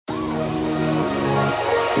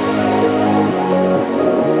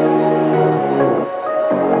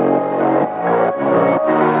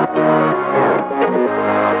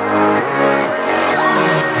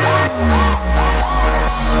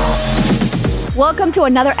Welcome to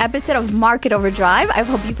another episode of Market Overdrive. I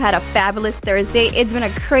hope you've had a fabulous Thursday. It's been a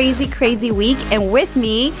crazy, crazy week. And with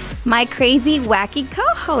me, my crazy, wacky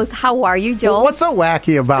co-host. How are you, Joel? Well, what's so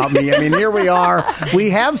wacky about me? I mean, here we are.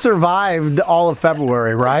 We have survived all of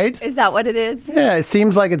February, right? Is that what it is? Yeah, it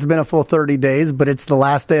seems like it's been a full 30 days, but it's the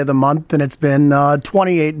last day of the month, and it's been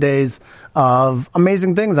 28 days of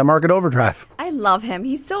amazing things on Market Overdrive. I love him.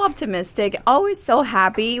 He's so optimistic, always so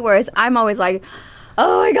happy, whereas I'm always like,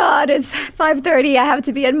 oh my God, it's 5:30. I have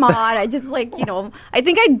to be at Mod. I just I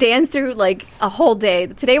think I danced through like a whole day.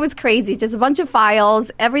 Today was crazy. Just a bunch of files,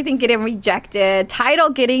 everything getting rejected, title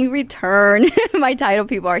getting returned. My title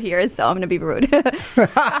people are here, so I'm going to be rude.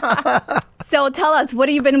 So tell us, what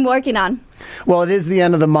have you been working on? Well, it is the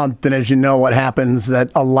end of the month, and as you know, what happens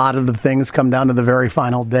that a lot of the things come down to the very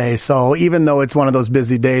final day. So even though it's one of those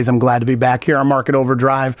busy days, I'm glad to be back here on Market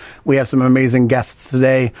Overdrive. We have some amazing guests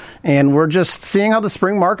today, and we're just seeing how the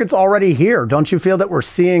spring market's already here. Don't you feel that we're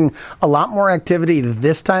seeing a lot more activity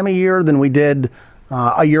this time of year than we did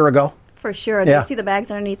a year ago? For sure. Do you see the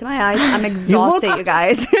bags underneath my eyes? I'm exhausted, you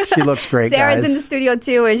guys. She looks great, Sarah's guys. in the studio,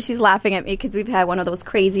 too, and she's laughing at me because we've had one of those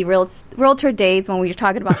crazy realtor days when we were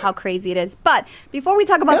talking about how crazy it is. But before we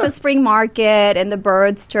talk about the spring market and the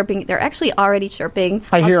birds chirping, they're actually already chirping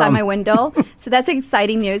outside my window. So that's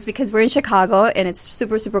exciting news because we're in Chicago, and it's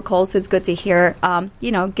super, super cold, so it's good to hear,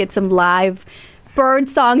 get some live bird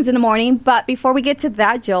songs in the morning. But before we get to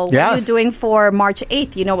that, Joel, what are you doing for March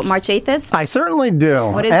 8th? You know what March 8th is? I certainly do.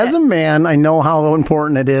 What is As it? a man, I know how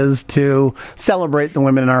important it is to celebrate the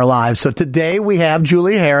women in our lives. So today we have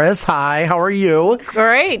Julie Harris. Hi, how are you?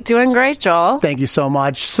 Great. Doing great, Joel. Thank you so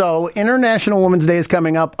much. So International Women's Day is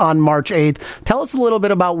coming up on March 8th. Tell us a little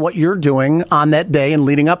bit about what you're doing on that day and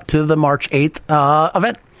leading up to the March 8th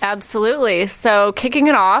event. Absolutely. So kicking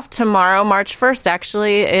it off tomorrow, March 1st,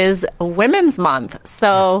 actually, is Women's Month.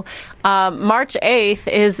 So March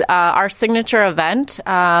 8th is our signature event.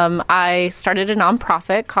 I started a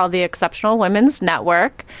nonprofit called the Exceptional Women's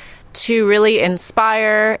Network to really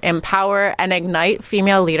inspire, empower, and ignite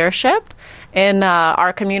female leadership in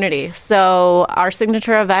our community. So our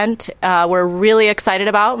signature event, we're really excited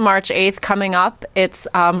about March 8th coming up. It's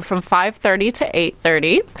from 5:30 to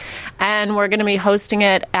 8:30, and we're going to be hosting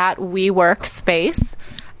it at WeWork Space.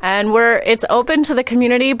 And it's open to the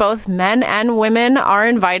community. Both men and women are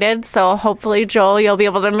invited. So hopefully, Joel, you'll be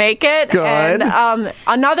able to make it. Good. And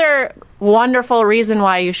another wonderful reason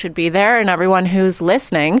why you should be there, and everyone who's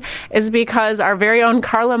listening, is because our very own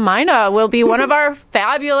Carla Mina will be one of our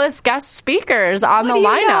fabulous guest speakers on the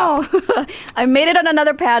lineup. I made it on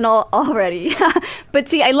another panel already. But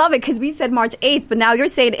see, I love it because we said March 8th, but now you're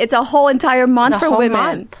saying it's a whole entire month for women.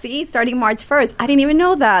 Month. See, starting March 1st. I didn't even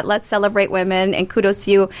know that. Let's celebrate women, and kudos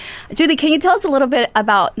to you. Julie, can you tell us a little bit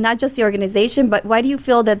about not just the organization, but why do you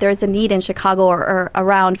feel that there's a need in Chicago or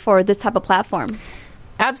around for this type of platform?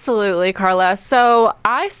 Absolutely, Carla. So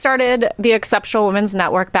I started the Exceptional Women's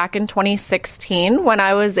Network back in 2016 when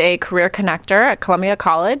I was a career connector at Columbia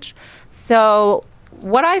College. So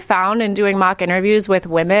what I found in doing mock interviews with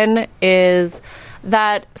women is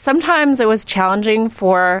that sometimes it was challenging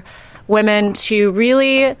for women to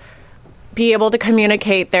really be able to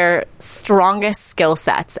communicate their strongest skill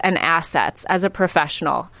sets and assets as a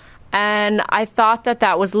professional. And I thought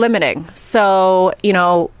that was limiting. So,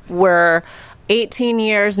 we're 18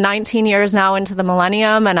 years, 19 years now into the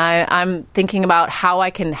millennium, and I'm thinking about how I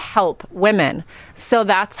can help women. So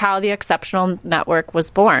that's how the Exceptional Network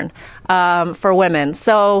was born for women.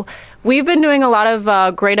 So we've been doing a lot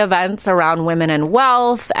of great events around women and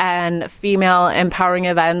wealth and female empowering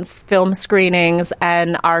events, film screenings,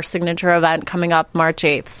 and our signature event coming up March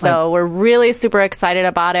 8th. So we're really super excited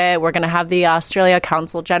about it. We're going to have the Australia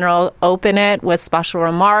Council General open it with special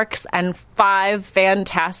remarks and 5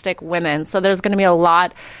 fantastic women. So there's going to be a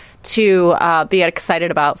lot to be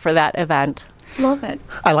excited about for that event. Love it.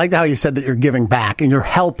 I like how you said that you're giving back and you're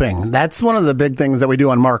helping. That's one of the big things that we do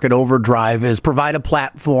on Market Overdrive is provide a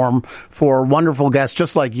platform for wonderful guests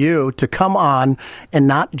just like you to come on and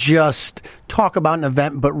not just talk about an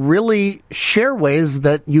event, but really share ways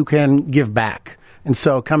that you can give back. And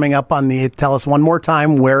so coming up on the, tell us one more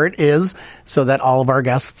time where it is so that all of our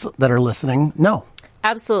guests that are listening know.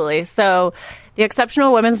 Absolutely. So the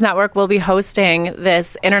Exceptional Women's Network will be hosting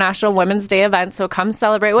this International Women's Day event. So come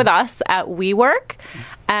celebrate with us at WeWork.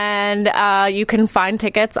 And you can find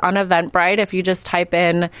tickets on Eventbrite if you just type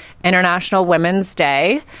in International Women's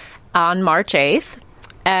Day on March 8th.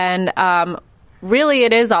 And really,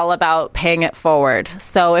 it is all about paying it forward.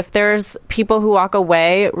 So if there's people who walk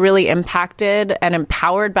away really impacted and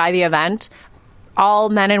empowered by the event, all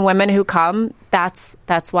men and women who come, that's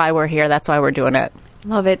why we're here. That's why we're doing it.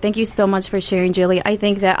 Love it. Thank you so much for sharing, Julie. I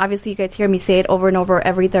think that obviously you guys hear me say it over and over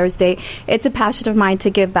every Thursday. It's a passion of mine to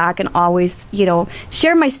give back and always,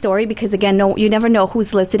 share my story because, again, you never know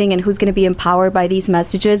who's listening and who's going to be empowered by these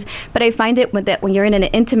messages. But I find it that when you're in an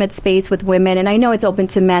intimate space with women, and I know it's open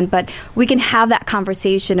to men, but we can have that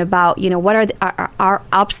conversation about, what are our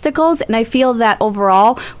obstacles. And I feel that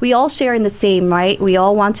overall, we all share in the same, right? We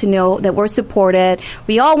all want to know that we're supported.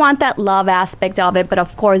 We all want that love aspect of it. But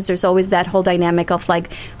of course, there's always that whole dynamic of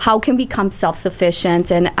how can we become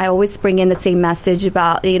self-sufficient? And I always bring in the same message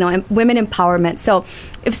about, women empowerment. So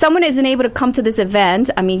if someone isn't able to come to this event,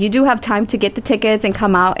 I mean, you do have time to get the tickets and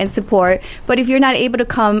come out and support. But if you're not able to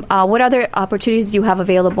come, what other opportunities do you have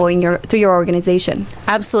available through your organization?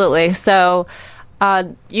 Absolutely. So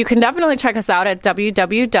you can definitely check us out at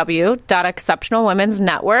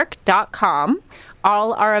www.exceptionalwomensnetwork.com.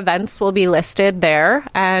 All our events will be listed there.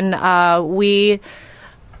 And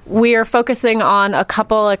we are focusing on a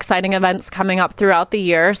couple exciting events coming up throughout the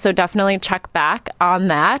year, so definitely check back on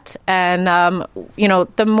that. And,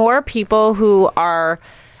 the more people who are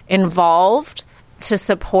involved to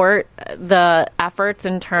support the efforts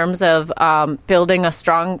in terms of building a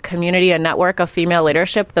strong community and network of female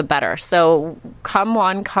leadership, the better. So come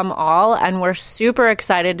one, come all, and we're super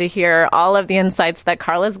excited to hear all of the insights that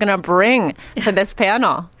Carla's going to bring to this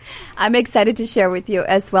panel. I'm excited to share with you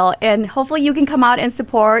as well. And hopefully you can come out and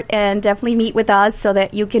support and definitely meet with us so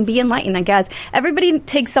that you can be enlightened, I guess. Everybody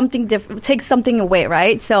takes something different, takes something away,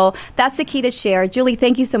 right? So that's the key to share. Julie,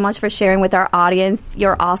 thank you so much for sharing with our audience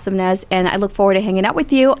your awesomeness. And I look forward to hanging out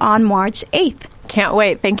with you on March 8th. Can't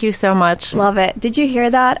wait. Thank you so much. Love it. Did you hear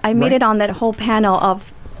that? I made it on that whole panel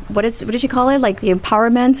of what did you call it? Like the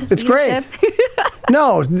empowerment? It's leadership? Great.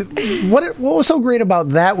 No, what was so great about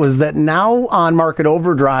that was that now on Market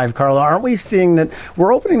Overdrive, Carla, aren't we seeing that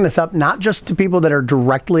we're opening this up not just to people that are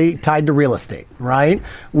directly tied to real estate, right?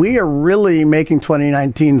 We are really making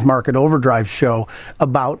 2019's Market Overdrive show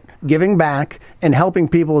about giving back and helping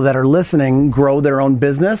people that are listening grow their own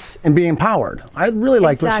business and be empowered. I really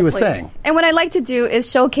liked what she was saying. And what I like to do is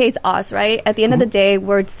showcase us, right? At the end of the day,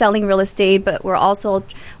 we're selling real estate, but we're also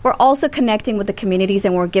connecting with the communities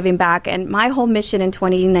and we're giving back. And my whole mission in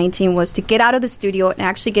 2019 was to get out of the studio and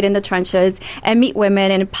actually get in the trenches and meet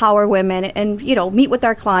women and empower women and, meet with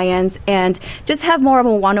our clients and just have more of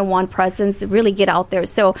a one-on-one presence, really get out there.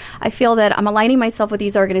 So I feel that I'm aligning myself with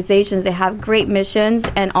these organizations that have great missions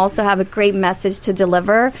and also have a great message to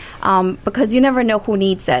deliver because you never know who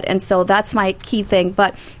needs it. And so that's my key thing.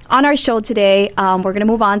 But on our show today, we're going to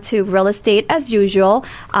move on to real estate as usual.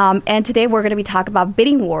 And today we're going to be talking about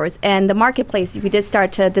bidding wars and the marketplace. We did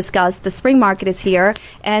start to discuss the spring market is here.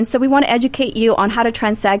 And so we want to educate you on how to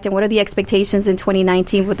transact and what are the expectations in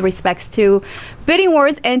 2019 with respects to bidding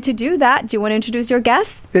wars. And to do that, do you want to introduce your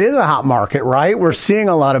guests? It is a hot market, right? We're seeing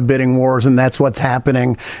a lot of bidding wars, and that's what's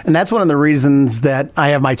happening. And that's one of the reasons that I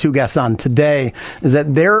have my two guests on today is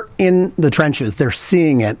that they're in the trenches. They're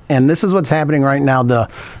seeing it. And this is what's happening right now. The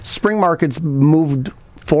spring market's moved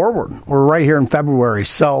forward. We're right here in February.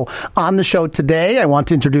 So on the show today, I want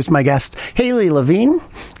to introduce my guests, Haley Levine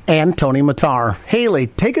and Tony Matar. Haley,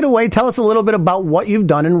 take it away. Tell us a little bit about what you've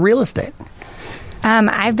done in real estate.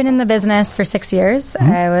 I've been in the business for 6 years.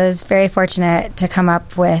 Mm-hmm. I was very fortunate to come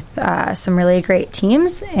up with some really great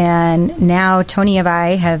teams. And now Tony and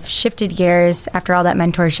I have shifted gears after all that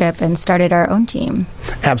mentorship and started our own team.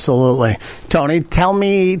 Absolutely. Tony, tell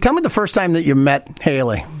me the first time that you met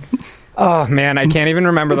Haley. Oh, man, I can't even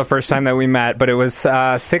remember the first time that we met, but it was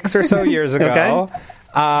 6 or so years ago. Okay.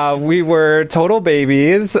 We were total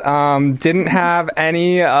babies, didn't have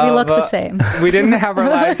any of... We look the same. We didn't have our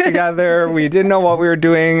lives together. We didn't know what we were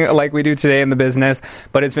doing like we do today in the business,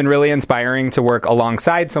 but it's been really inspiring to work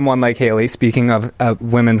alongside someone like Haley, speaking of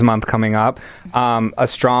Women's Month coming up, a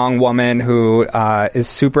strong woman who is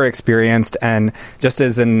super experienced and just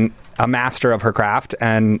is a master of her craft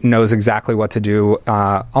and knows exactly what to do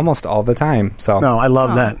almost all the time. So no, I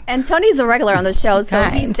love that. And Tony's a regular on the show, so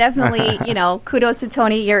he's definitely, kudos to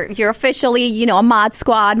Tony. You're officially, a mod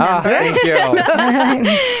squad member. Thank you.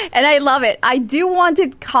 And I love it. I do want to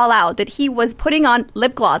call out that he was putting on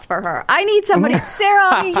lip gloss for her. I need somebody,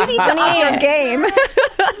 Sarah, you need to up your game.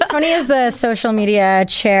 Tony is the social media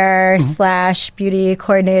chair / beauty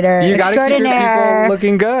coordinator you extraordinaire. You got to keep your people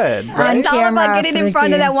looking good. Right? It's all about getting in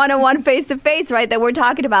front of that one-on-one face-to-face, right, that we're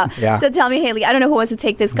talking about. Yeah. So tell me, Haley, I don't know who wants to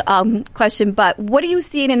take this question, but what are you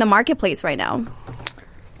seeing in the marketplace right now?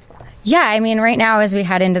 Yeah, I mean, right now as we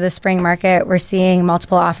head into the spring market, we're seeing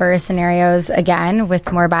multiple offer scenarios again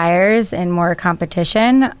with more buyers and more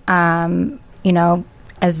competition.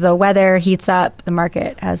 As the weather heats up, the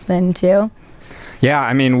market has been too. Yeah,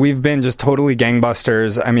 I mean, we've been just totally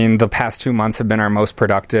gangbusters. I mean, the past 2 months have been our most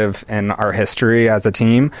productive in our history as a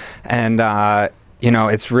team. And,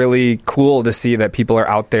 it's really cool to see that people are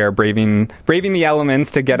out there braving the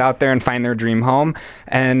elements to get out there and find their dream home.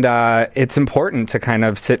 And it's important to kind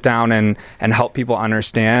of sit down and help people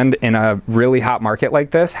understand in a really hot market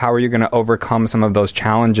like this, how are you going to overcome some of those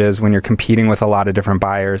challenges when you're competing with a lot of different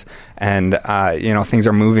buyers and, things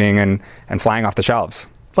are moving and flying off the shelves.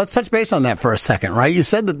 Let's touch base on that for a second, right? You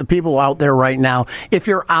said that the people out there right now, if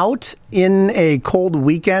you're out in a cold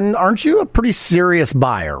weekend, aren't you a pretty serious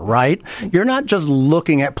buyer, right? You're not just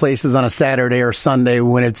looking at places on a Saturday or Sunday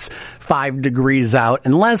when it's 5 degrees out,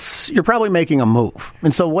 unless you're probably making a move.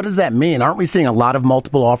 And so what does that mean? Aren't we seeing a lot of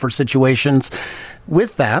multiple offer situations?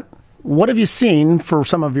 With that, what have you seen for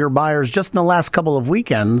some of your buyers just in the last couple of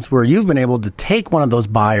weekends where you've been able to take one of those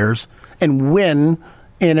buyers and win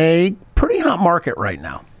in a pretty hot market right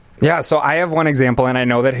now? Yeah, so I have one example, and I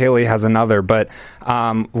know that Haley has another, but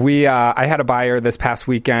I had a buyer this past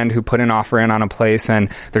weekend who put an offer in on a place,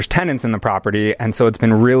 and there's tenants in the property, and so it's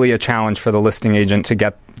been really a challenge for the listing agent to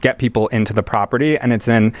get people into the property, and it's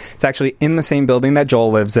actually in the same building that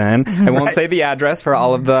Joel lives in. I won't say the address for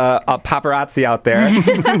all of the paparazzi out there,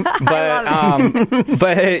 but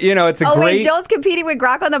it's a great. Wait, Joel's competing with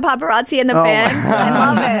Grok on the paparazzi and the fans. I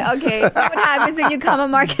love it. Okay, so what happens when you come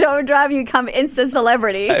on Market Overdrive? You become instant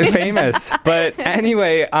celebrity, famous. But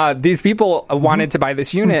anyway, these people wanted to buy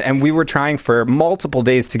this unit, and we were trying for multiple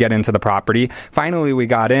days to get into the property. Finally, we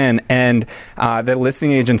got in, and the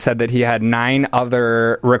listing agent said that he had 9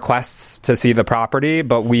 other requests to see the property,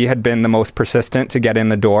 but we had been the most persistent to get in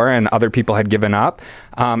the door, and other people had given up.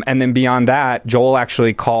 And then beyond that, Joel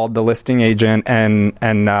actually called the listing agent and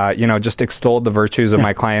just extolled the virtues of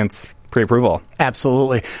my client's pre-approval.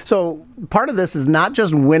 Absolutely. So part of this is not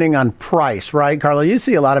just winning on price, right, Carla? You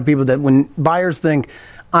see a lot of people that when buyers think,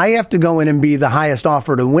 I have to go in and be the highest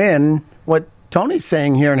offer to win, what Tony's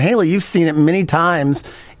saying here, and Haley, you've seen it many times,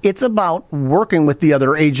 it's about working with the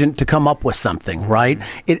other agent to come up with something, right?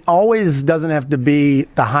 It always doesn't have to be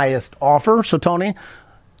the highest offer. So, Tony,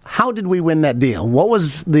 how did we win that deal? What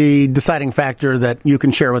was the deciding factor that you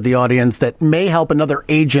can share with the audience that may help another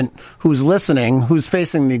agent who's listening, who's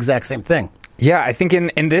facing the exact same thing? Yeah, I think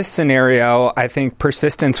in this scenario, I think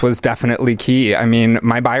persistence was definitely key. I mean,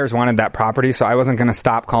 my buyers wanted that property, so I wasn't going to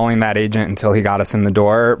stop calling that agent until he got us in the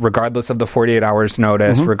door, regardless of the 48 hours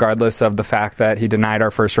notice, regardless of the fact that he denied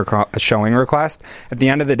our first showing request. At the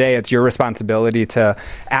end of the day, it's your responsibility to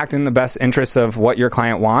act in the best interest of what your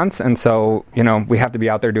client wants. And so, we have to be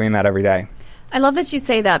out there doing that every day. I love that you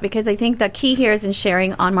say that, because I think the key here is in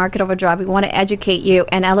sharing on Market Overdrive. We want to educate you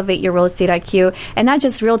and elevate your real estate IQ, and not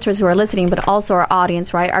just realtors who are listening, but also our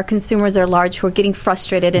audience, right? Our consumers are large who are getting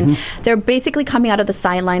frustrated, and they're basically coming out of the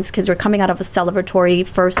sidelines because we're coming out of a celebratory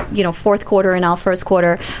fourth quarter and now first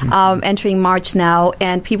quarter, entering March now,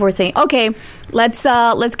 and people are saying, okay, let's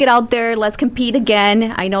get out there, let's compete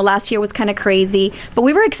again. I know last year was kind of crazy, but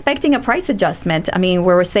we were expecting a price adjustment. I mean,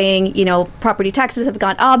 we were saying, property taxes have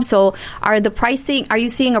gone up, so are you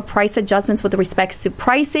seeing a price adjustments with respect to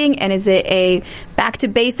pricing, and is it a back to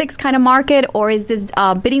basics kind of market, or is this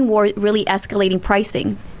bidding war really escalating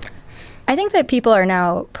pricing? I think that people are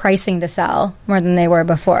now pricing to sell more than they were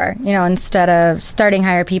before. Instead of starting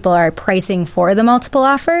higher, people are pricing for the multiple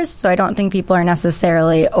offers. So I don't think people are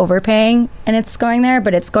necessarily overpaying and it's going there,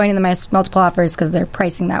 but it's going to the multiple offers because they're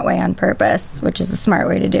pricing that way on purpose, which is a smart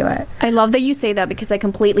way to do it. I love that you say that, because I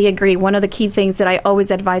completely agree. One of the key things that I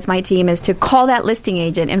always advise my team is to call that listing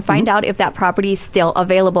agent and find out if that property is still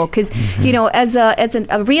available. Because, as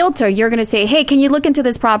a realtor, you're going to say, hey, can you look into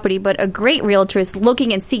this property? But a great realtor is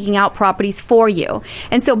looking and seeking out properties for you.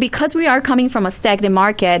 And so because we are coming from a stagnant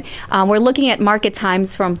market, we're looking at market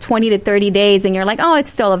times from 20 to 30 days, and you're like, oh,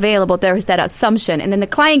 it's still available. There's that assumption. And then the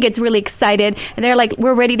client gets really excited, and they're like,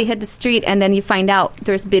 we're ready to hit the street. And then you find out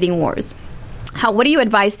there's bidding wars. What do you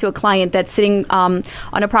advise to a client that's sitting on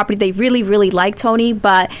a property they really, really like, Tony,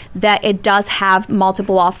 but that it does have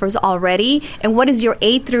multiple offers already? And what is your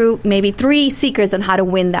 8 through maybe 3 secrets on how to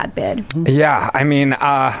win that bid? Yeah, I mean,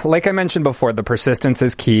 like I mentioned before, the persistence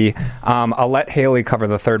is key. I'll let Haley cover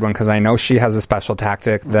the third one because I know she has a special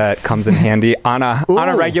tactic that comes in handy on a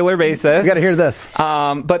regular basis. You got to hear this.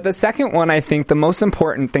 But the second one, I think the most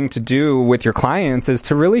important thing to do with your clients is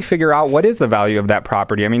to really figure out what is the value of that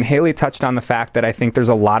property. I mean, Haley touched on the fact fact that I think there's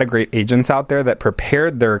a lot of great agents out there that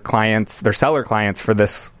prepared their clients, their seller clients, for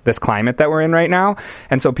this climate that we're in right now.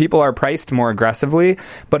 And so people are priced more aggressively,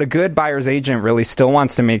 but a good buyer's agent really still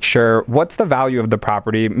wants to make sure what's the value of the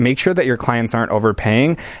property, make sure that your clients aren't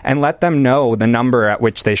overpaying, and let them know the number at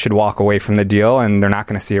which they should walk away from the deal, and they're not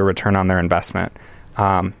going to see a return on their investment.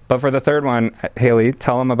 But for the third one, Haley,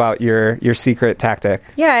 tell them about your secret tactic.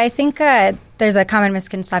 Yeah, I think there's a common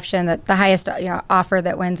misconception that the highest offer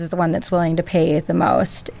that wins is the one that's willing to pay the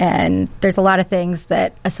most. And there's a lot of things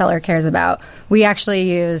that a seller cares about. We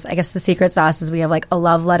actually use, I guess the secret sauce is we have like a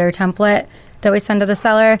love letter template that we send to the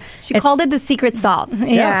seller. She called it the secret sauce.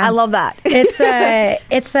 Yeah, I love that.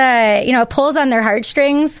 It pulls on their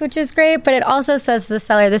heartstrings, which is great, but it also says to the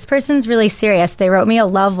seller, this person's really serious. They wrote me a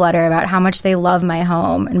love letter about how much they love my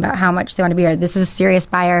home and about how much they want to be here. This is a serious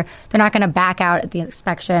buyer. They're not going to back out at the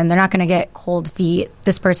inspection. They're not going to get cold feet.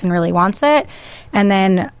 This person really wants it. And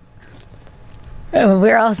then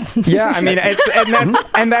we're all yeah. I mean,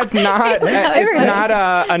 that's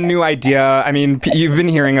not a new idea. I mean, you've been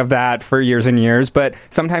hearing of that for years and years. But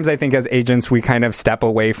sometimes I think as agents we kind of step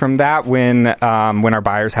away from that when our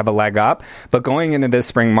buyers have a leg up. But going into this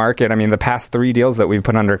spring market, I mean, the past 3 deals that we've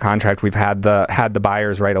put under contract, we've had the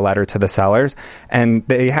buyers write a letter to the sellers, and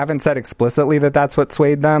they haven't said explicitly that that's what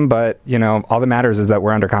swayed them. But all that matters is that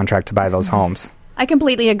we're under contract to buy those homes. I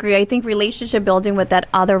completely agree. I think relationship building with that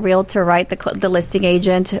other realtor, right, the listing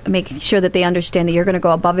agent, making sure that they understand that you're going to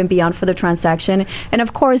go above and beyond for the transaction. And,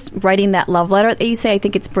 of course, writing that love letter that you say, I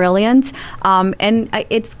think it's brilliant. And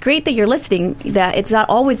it's great that you're listening, that it's not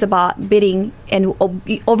always about bidding and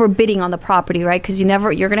overbidding on the property, right, because you're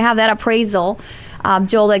going to have that appraisal.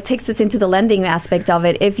 Joel, takes us into the lending aspect of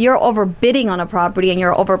it. If you're overbidding on a property and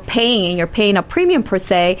you're overpaying and you're paying a premium per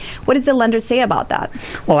se, what does the lender say about that?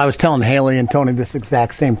 Well, I was telling Haley and Tony this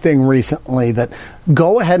exact same thing recently, that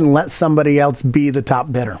go ahead and let somebody else be the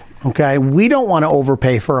top bidder. Okay, we don't want to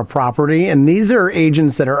overpay for a property, and these are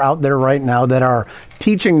agents that are out there right now that are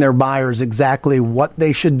teaching their buyers exactly what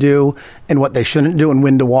they should do and what they shouldn't do and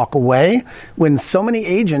when to walk away. When so many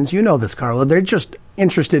agents, you know this, Carla, they're just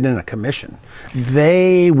interested in a commission.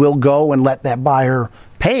 They will go and let that buyer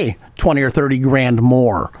pay 20 or 30 grand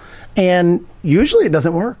more, and usually it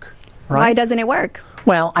doesn't work. Right? Why doesn't it work?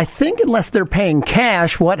 Well, I think unless they're paying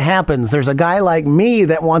cash, what happens? There's a guy like me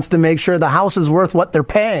that wants to make sure the house is worth what they're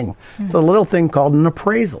paying. It's a little thing called an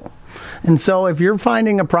appraisal. And so if you're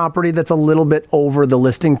finding a property that's a little bit over the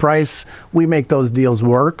listing price, we make those deals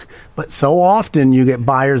work. But so often you get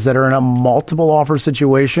buyers that are in a multiple offer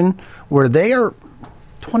situation where they are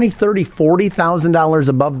 $20,000, $30,000, $40,000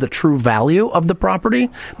 above the true value of the property.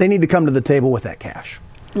 They need to come to the table with that cash.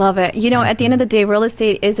 Love it. At the end of the day, real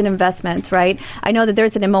estate is an investment, right? I know that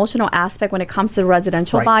there's an emotional aspect when it comes to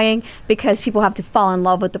residential buying, because people have to fall in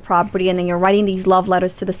love with the property, and then you're writing these love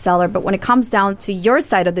letters to the seller. But when it comes down to your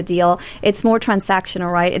side of the deal, it's more transactional,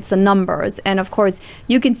 right? It's the numbers. And of course,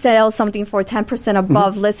 you can sell something for 10%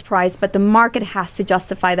 above list price, but the market has to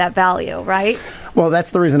justify that value, right? Well,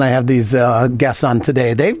 that's the reason I have these guests on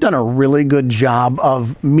today. They've done a really good job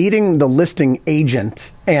of meeting the listing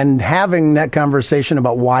agent and having that conversation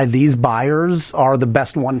about why these buyers are the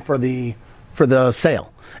best one for the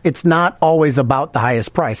sale. It's not always about the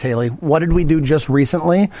highest price, Haley. What did we do just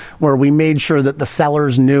recently where we made sure that the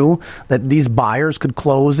sellers knew that these buyers could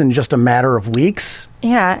close in just a matter of weeks?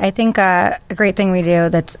 Yeah, I think a great thing we do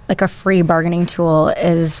that's like a free bargaining tool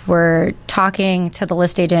is we're talking to the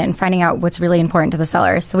list agent and finding out what's really important to the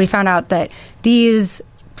seller. So we found out that these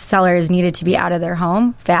sellers needed to be out of their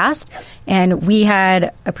home fast. Yes. And we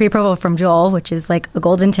had a pre-approval from Joel, which is like a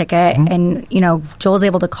golden ticket. And, Joel's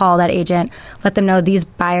able to call that agent, let them know these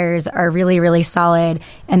buyers are really, really solid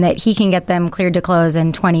and that he can get them cleared to close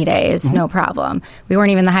in 20 days, no problem. We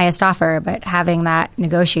weren't even the highest offer, but having that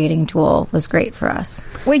negotiating tool was great for us.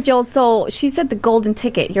 Wait, Joel, so she said the golden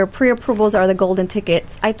ticket. Your pre-approvals are the golden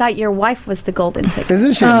tickets. I thought your wife was the golden ticket.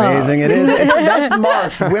 Isn't she amazing? It is. That's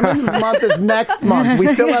March. Women's Month is next month. We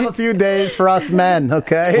still have a few days for us men,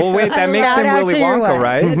 okay? Well, wait, that makes him Willy Wonka,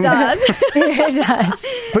 right? It does. It does.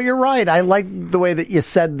 But you're right. I like the way that you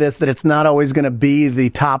said this, that it's not always going to be the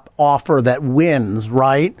top offer that wins,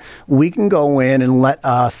 right? We can go in and let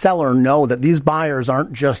a seller know that these buyers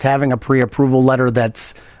aren't just having a pre-approval letter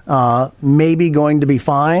that's maybe going to be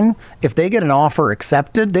fine. If they get an offer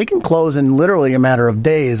accepted, they can close in literally a matter of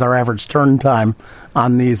days. Our average turn time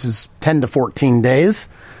on these is 10 to 14 days.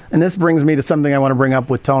 And this brings me to something I want to bring up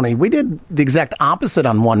with Tony. We did the exact opposite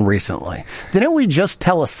on one recently. Didn't we just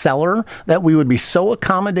tell a seller that we would be so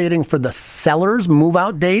accommodating for the seller's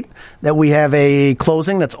move-out date that we have a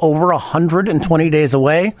closing that's over 120 days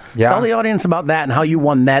away? Yeah. Tell the audience about that and how you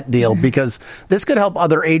won that deal, because this could help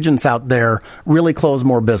other agents out there really close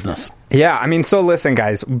more business. Yeah, I mean, so listen,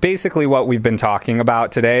 guys, basically what we've been talking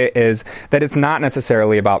about today is that it's not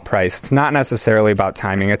necessarily about price. It's not necessarily about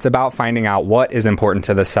timing. It's about finding out what is important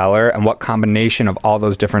to the seller and what combination of all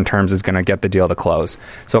those different terms is going to get the deal to close.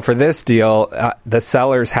 So for this deal, the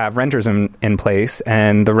sellers have renters in place,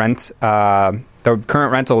 and the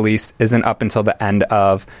current rental lease isn't up until the end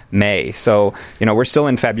of May. So, we're still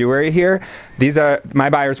in February here. My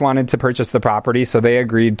buyers wanted to purchase the property, so they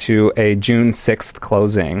agreed to a June 6th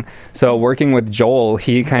closing. So working with Joel,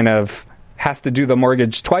 he kind of has to do the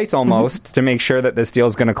mortgage twice almost to make sure that this deal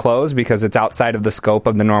is going to close, because it's outside of the scope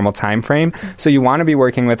of the normal time frame. So you want to be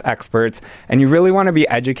working with experts, and you really want to be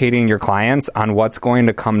educating your clients on what's going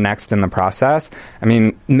to come next in the process. I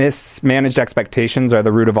mean, mismanaged expectations are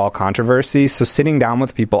the root of all controversy. So sitting down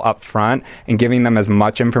with people up front and giving them as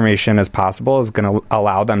much information as possible is going to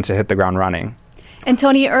allow them to hit the ground running. And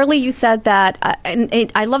Tony, early you said that,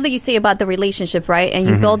 and I love that you say about the relationship, right? And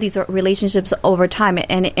you build these relationships over time.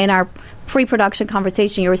 And in our pre-production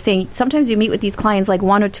conversation, you were saying sometimes you meet with these clients like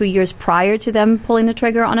 1 or 2 years prior to them pulling the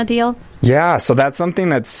trigger on a deal. Yeah, so that's something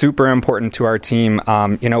that's super important to our team.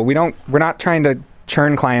 We're not trying to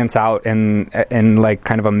churn clients out in like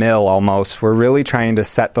kind of a mill almost. We're really trying to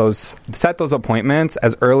set those appointments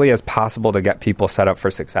as early as possible to get people set up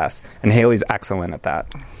for success. And Haley's excellent at that.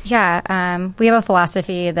 Yeah, we have a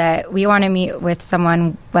philosophy that we want to meet with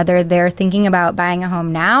someone whether they're thinking about buying a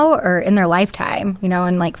home now or in their lifetime.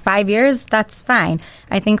 In like 5 years, that's fine.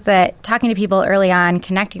 I think that talking to people early on,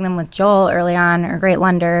 connecting them with Joel early on, or a great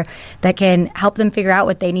lender that can help them figure out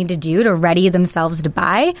what they need to do to ready themselves to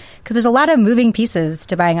buy, because there's a lot of moving pieces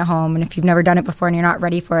to buying a home, and if you've never done it before and you're not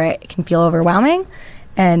ready for it, it can feel overwhelming,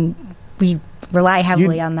 and we rely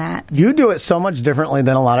heavily on that. You do it so much differently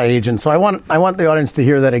than a lot of agents. So I want the audience to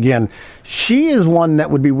hear that again. She is one that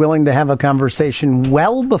would be willing to have a conversation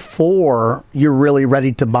well before you're really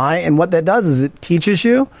ready to buy. And what that does is it teaches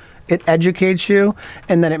you, it educates you,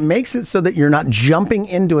 and then it makes it so that you're not jumping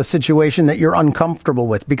into a situation that you're uncomfortable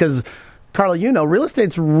with. Because Carla, real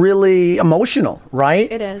estate's really emotional, right?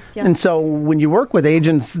 It is, yeah. And so when you work with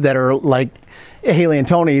agents that are like Haley and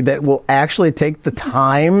Tony that will actually take the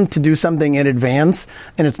time to do something in advance,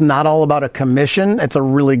 and it's not all about a commission, it's a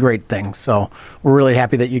really great thing. So we're really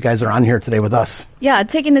happy that you guys are on here today with us. Yeah,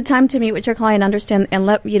 taking the time to meet with your client, understand and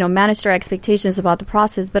manage their expectations about the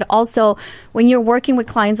process. But also, when you're working with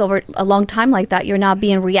clients over a long time like that, you're not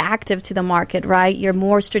being reactive to the market, right? You're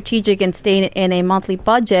more strategic and staying in a monthly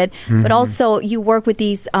budget. But also, you work with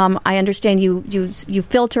these. I understand you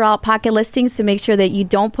filter out pocket listings to make sure that you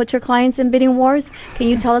don't put your clients in bidding wars. Can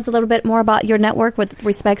you tell us a little bit more about your network with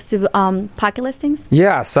respects to pocket listings?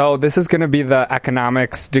 Yeah, so this is going to be the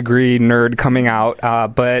economics degree nerd coming out,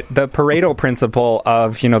 but the Pareto principle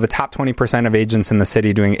of, the top 20% of agents in the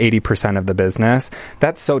city doing 80% of the business,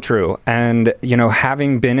 that's so true. And,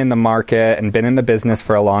 having been in the market and been in the business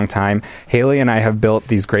for a long time, Haley and I have built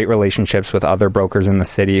these great relationships with other brokers in the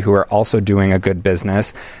city who are also doing a good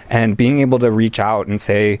business, and being able to reach out and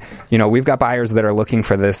say, we've got buyers that are looking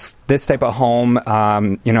for this type of home.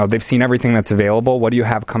 They've seen everything that's available. What do you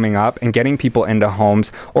have coming up? And getting people into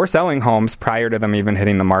homes or selling homes prior to them even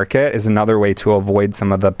hitting the market is another way to avoid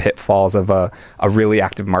some of the pitfalls of a really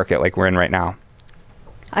active market like we're in right now.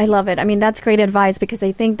 I love it. I mean, that's great advice, because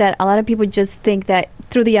I think that a lot of people just think that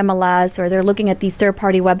through the MLS, or they're looking at these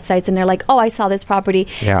third-party websites and they're like, oh, I saw this property.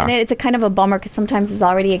 Yeah. And it's a kind of a bummer, because sometimes it's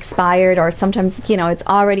already expired, or sometimes, it's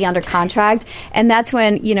already under contract. And that's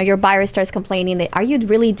when, your buyer starts complaining that, are you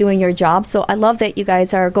really doing your job? So I love that you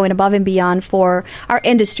guys are going above and beyond for our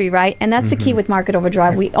industry, right? And that's the key with Market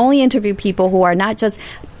Overdrive. We only interview people who are not just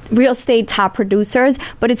real estate top producers,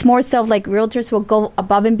 but it's more so like realtors who will go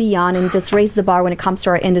above and beyond and just raise the bar when it comes to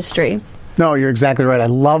our industry. No, you're exactly right. I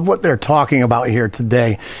love what they're talking about here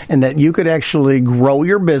today, and that you could actually grow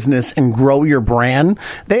your business and grow your brand.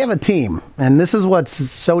 They have a team, and this is what's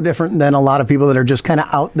so different than a lot of people that are just kind of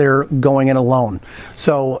out there going it alone.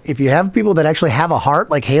 So if you have people that actually have a heart,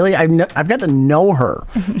 like Haley, I've got to know her.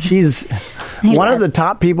 She's one of the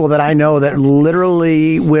top people that I know that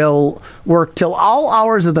literally will work till all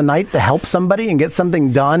hours of the night to help somebody and get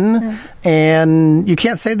something done. And you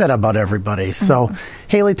can't say that about everybody. So,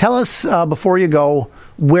 Haley, tell us before you go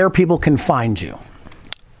where people can find you.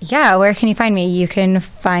 Yeah, where can you find me? You can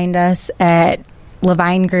find us at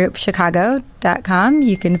LevineGroupChicago.com.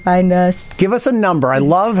 You can find us. Give us a number. I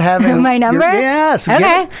love having my number. Yes.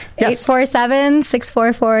 Okay. Yes.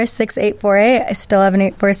 847-644-6848. I still have an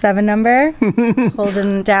 847 number.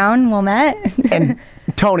 Holding down Wilmette. And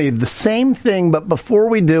Tony, the same thing, but before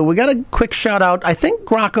we do, we got a quick shout out. I think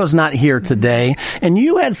Grocco's not here today, and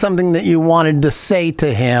you had something that you wanted to say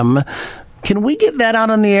to him. Can we get that out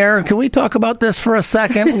on the air? Can we talk about this for a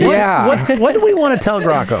second? What do we want to tell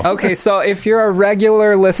Grocco? Okay, so if you're a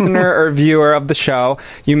regular listener or viewer of the show,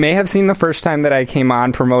 you may have seen the first time that I came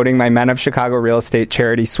on promoting my Men of Chicago Real Estate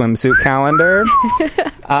charity swimsuit calendar.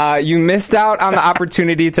 You missed out on the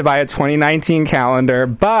opportunity to buy a 2019 calendar,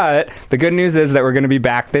 but the good news is that we're going to be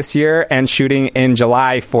back this year and shooting in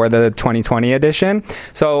July for the 2020 edition.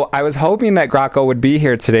 So I was hoping that Grocco would be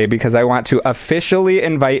here today because I want to officially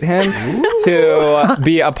invite him to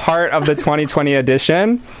be a part of the 2020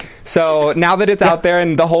 edition. So now that it's out there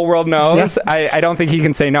and the whole world knows, I don't think he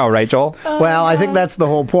can say no, right, Joel? Well, I think that's the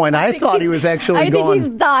whole point. I thought he was actually going... I think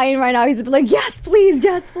he's dying right now. He's like, yes, please,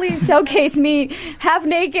 showcase me half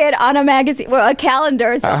naked on a magazine, a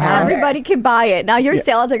calendar, so everybody can buy it. Now your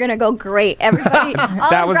sales are going to go great. Everybody,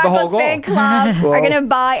 that was the whole goal. Fan club are going to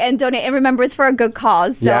buy and donate. And remember, it's for a good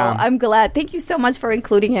cause. So I'm glad. Thank you so much for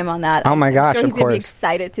including him on that. Oh my gosh, I'm sure of he's going to be course.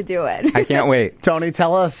 excited to do it. I can't wait. Tony,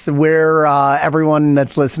 tell us where everyone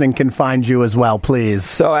that's listening can find you as well, please.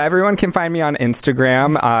 So everyone can find me on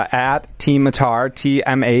Instagram at Tmattar,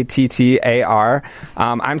 Tmattar.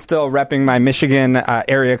 I'm still repping my Michigan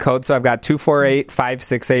area code, so I've got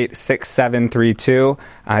 248-568-6732.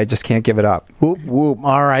 I just can't give it up. Whoop, whoop.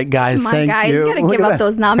 All right, guys, Come on, thank you. You got to give up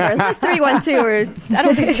those numbers. That's 312, or I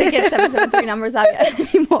don't think they get 773 numbers out yet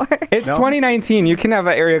anymore. It's 2019. You can have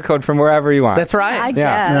an area code from wherever you want. That's right. I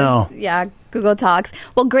guess. Yeah. Google Talks.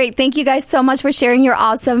 Well, great. Thank you guys so much for sharing your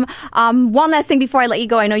awesome. One last thing before I let you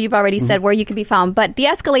go. I know you've already said where you can be found, but the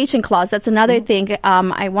escalation clause, that's another thing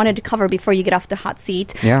I wanted to cover before you get off the hot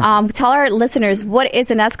seat. Yeah. Tell our listeners what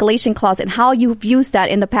is an escalation clause and how you've used that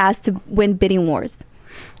in the past to win bidding wars.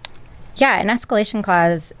 Yeah, an escalation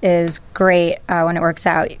clause is great when it works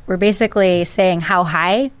out. We're basically saying how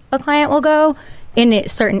high a client will go in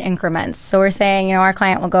certain increments. So we're saying, our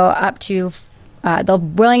client will go up to, they're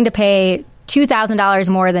willing to pay $2,000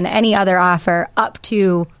 more than any other offer, up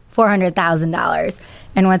to $400,000.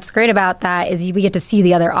 And what's great about that is we get to see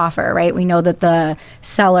the other offer, right? We know that the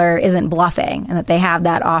seller isn't bluffing and that they have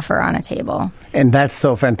that offer on a table. And that's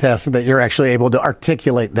so fantastic that you're actually able to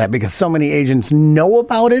articulate that, because so many agents know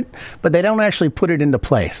about it, but they don't actually put it into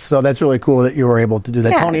place. So that's really cool that you were able to do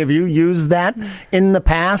that. Yeah. Tony, have you used that in the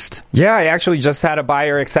past? Yeah, I actually just had a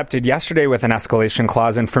buyer accepted yesterday with an escalation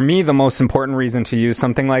clause. And for me, the most important reason to use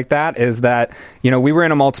something like that is that, we were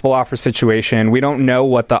in a multiple offer situation. We don't know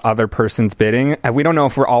what the other person's bidding. And we don't know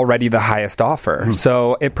if we're already the highest offer.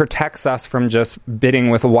 So it protects us from just bidding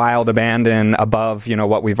with wild abandon above,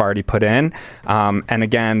 what we've already put in. And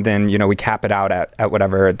again, then, we cap it out at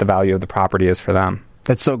whatever the value of the property is for them.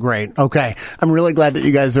 That's so great. Okay. I'm really glad that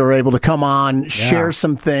you guys were able to come on, share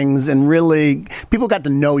some things, and really, people got to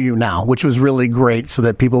know you now, which was really great, so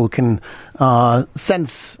that people can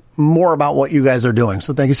sense more about what you guys are doing.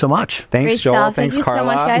 So thank you so much. Thanks, Great Joel. stuff. Thanks, Thank you Carla. so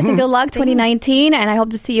much, guys, and good luck 2019. And I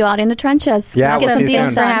hope to see you out in the trenches. Yeah, we'll see you soon.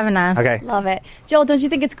 Thanks for having us. Okay. Love it. Joel, don't you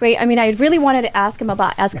think it's great? I mean, I really wanted to ask him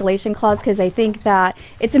about escalation clause because I think that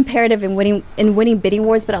it's imperative in winning bidding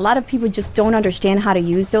wars, but a lot of people just don't understand how to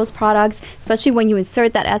use those products, especially when you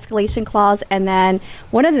insert that escalation clause. And then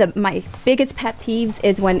one of my biggest pet peeves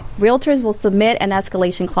is when realtors will submit an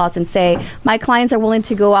escalation clause and say, my clients are willing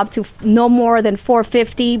to go up to no more than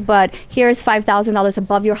 $450, but here's $5,000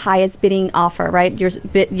 above your highest bidding offer, right?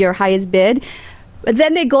 Your highest bid. But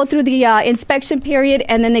then they go through the inspection period,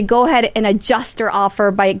 and then they go ahead and adjust their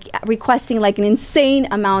offer by requesting like an insane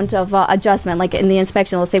amount of adjustment. Like in the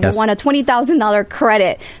inspection, they'll say, we want a $20,000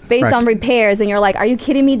 credit based on repairs. And you're like, are you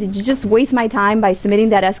kidding me? Did you just waste my time by submitting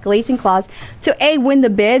that escalation clause to win the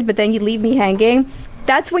bid, but then you leave me hanging?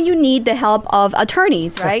 That's when you need the help of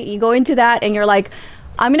attorneys, right? You go into that and you're like,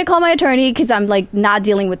 I'm going to call my attorney because I'm like not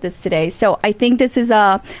dealing with this today. So I think this is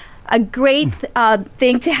a great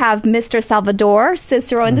thing to have Mr. Salvador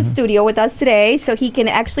Cicero in the studio with us today, so he can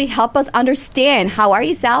actually help us understand. How are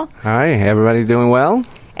you, Sal? Hi, everybody doing well?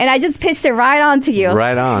 And I just pitched it right on to you.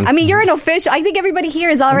 Right on. I mean, you're an official. I think everybody here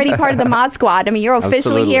is already part of the Mod Squad. I mean, you're officially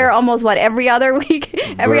Absolutely. Here almost, every other week?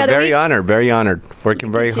 We're very honored, very honored.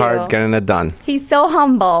 Working very hard, getting it done. He's so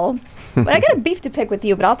humble. But I got a beef to pick with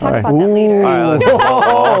you, but I'll talk about that later.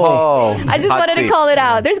 I just wanted to call it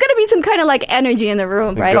out. There's going to be some kind of like energy in the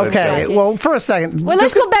room, right? Okay, well, for a second. Well,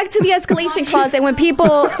 let's go back to the escalation clause and when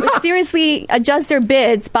people seriously adjust their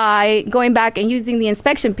bids by going back and using the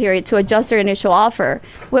inspection period to adjust their initial offer.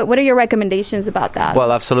 What are your recommendations about that?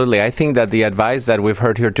 Well, absolutely. I think that the advice that we've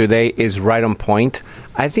heard here today is right on point.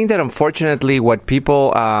 I think that unfortunately what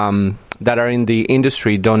people that are in the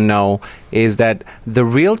industry don't know is that the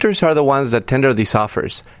realtors are the ones that tender these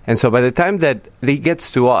offers. And so by the time that it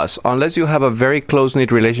gets to us, unless you have a very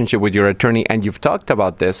close-knit relationship with your attorney and you've talked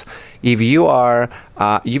about this, if you are,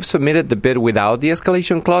 you've submitted the bid without the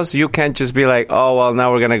escalation clause, you can't just be like, oh, well,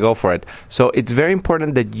 now we're going to go for it. So it's very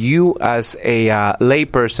important that you as a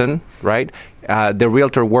layperson, right, the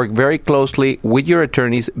realtor work very closely with your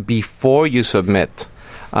attorneys before you submit.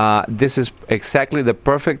 This is exactly the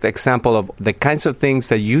perfect example of the kinds of things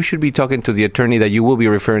that you should be talking to the attorney that you will be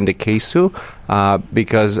referring the case to,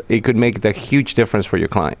 because it could make the huge difference for your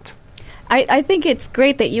client. I think it's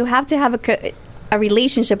great that you have to have a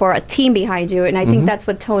relationship or a team behind you, and I think that's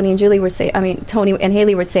what Tony and Julie were saying. I mean, Tony and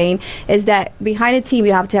Haley were saying is that behind a team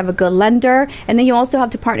you have to have a good lender, and then you also have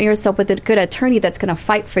to partner yourself with a good attorney that's going to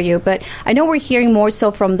fight for you. But I know we're hearing more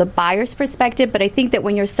so from the buyer's perspective, but I think that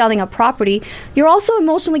when you're selling a property, you're also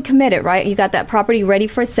emotionally committed, right? You got that property ready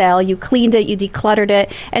for sale, you cleaned it, you decluttered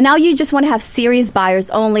it, and now you just want to have serious buyers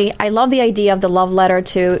only. I love the idea of the love letter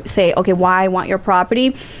to say, okay, why I want your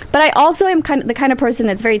property, but I also am the kind of person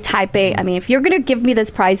that's very type A. I mean, if you're going to give me this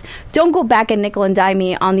price, don't go back and nickel and dime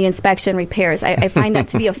me on the inspection repairs. I find that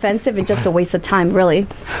to be offensive and just a waste of time, really.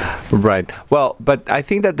 Right. Well, but I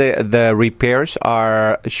think that the repairs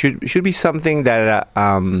should be something that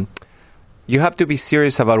you have to be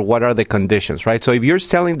serious about. What are the conditions, right? So if you're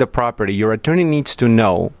selling the property, your attorney needs to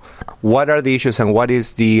know what are the issues and what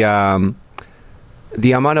is the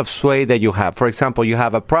amount of sway that you have. For example, you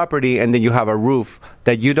have a property and then you have a roof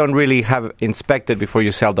that you don't really have inspected before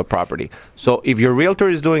you sell the property. So if your realtor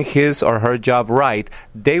is doing his or her job right,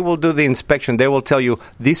 they will do the inspection. They will tell you,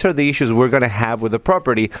 these are the issues we're going to have with the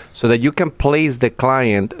property, so that you can place the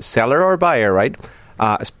client, seller or buyer, right?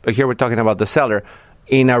 Here we're talking about the seller,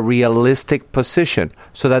 in a realistic position,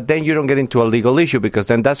 so that then you don't get into a legal issue, because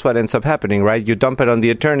then that's what ends up happening, right? You dump it on the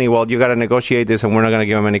attorney. Well, you got to negotiate this and we're not going to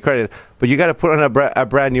give him any credit, but you got to put on a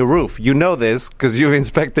brand new roof. You know this because you've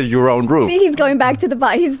inspected your own roof. See, he's going back to the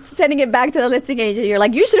buy. He's sending it back to the listing agent. You're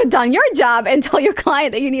like, you should have done your job and tell your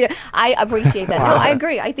client that you need it. I appreciate that. No, I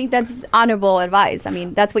agree. I think that's honorable advice. I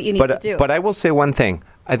mean, that's what you need to do. But I will say one thing.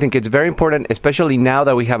 I think it's very important, especially now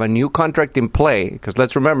that we have a new contract in play, because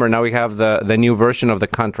let's remember, now we have the new version of the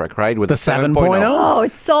contract, right? With the 7.0? Oh,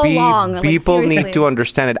 it's so long. People need to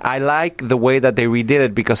understand it. I like the way that they redid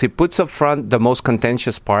it because it puts up front the most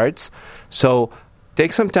contentious parts. So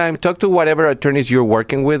take some time, talk to whatever attorneys you're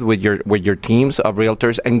working with your teams of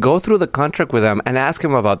realtors, and go through the contract with them and ask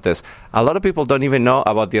them about this. A lot of people don't even know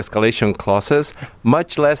about the escalation clauses,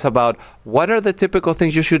 much less about what are the typical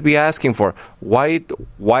things you should be asking for. Why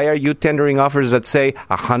are you tendering offers that say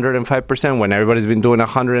 105% when everybody's been doing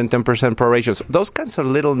 110% prorations? Those kinds of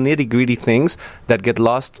little nitty-gritty things that get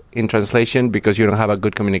lost in translation because you don't have a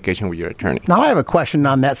good communication with your attorney. Now, I have a question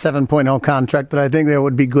on that 7.0 contract that I think that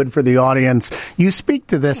would be good for the audience. You speak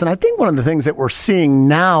to this, and I think one of the things that we're seeing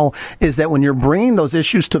now is that when you're bringing those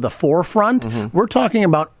issues to the forefront, we're talking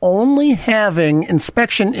about only having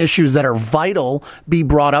inspection issues that are vital be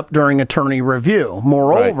brought up during attorney review.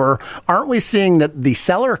 Moreover, aren't we seeing that the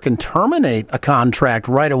seller can terminate a contract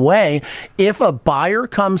right away if a buyer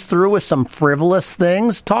comes through with some frivolous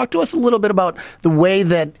things? Talk to us a little bit about the way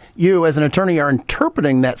that you as an attorney are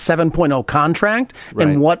interpreting that 7.0 contract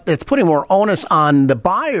and what it's putting more onus on the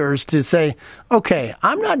buyers to say, okay,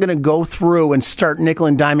 I'm not going to go through and start nickel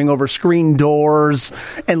and diming over screen doors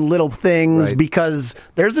and little things because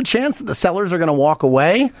there's a chance that the sellers are going to walk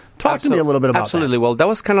away. Talk to me a little bit about that. Well, that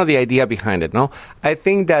was kind of the idea behind it, no? I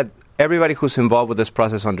think that everybody who's involved with this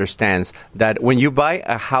process understands that when you buy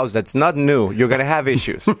a house that's not new, you're going to have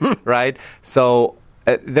issues, right? So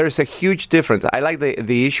there's a huge difference. I like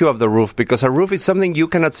the issue of the roof, because a roof is something you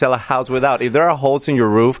cannot sell a house without. If there are holes in your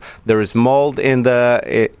roof, there is mold in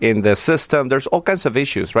the system, there's all kinds of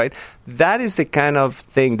issues, right? That is the kind of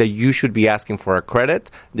thing that you should be asking for a credit,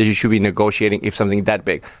 that you should be negotiating if something that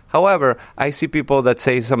big. However, I see people that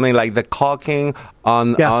say something like the caulking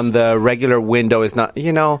on the regular window is not,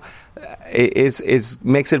 it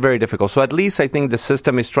makes it very difficult. So at least I think the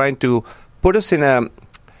system is trying to put us in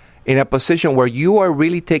a position where you are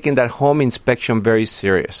really taking that home inspection very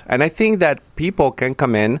serious. And I think that people can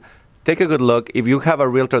come in, take a good look. If you have a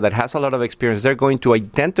realtor that has a lot of experience, they're going to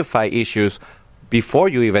identify issues before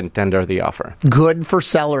you even tender the offer. Good for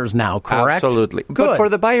sellers now, correct? Absolutely. Good. But for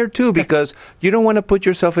the buyer too, because you don't want to put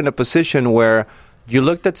yourself in a position where you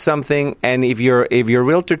looked at something, and if your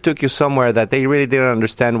realtor took you somewhere that they really didn't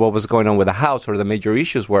understand what was going on with the house or the major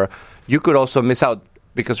issues were, you could also miss out.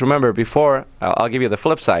 Because remember, before, I'll give you the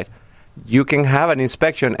flip side, you can have an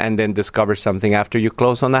inspection and then discover something after you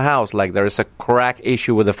close on the house, like there is a crack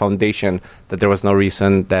issue with the foundation that there was no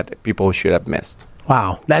reason that people should have missed.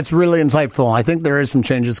 Wow, that's really insightful. I think there is some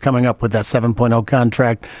changes coming up with that 7.0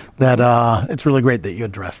 contract that it's really great that you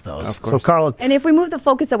addressed those. So, Carla. And if we move the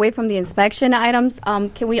focus away from the inspection items,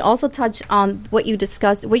 can we also touch on what you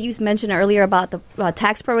discussed, what you mentioned earlier about the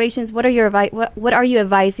tax prorations? What are you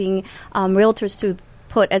advising realtors to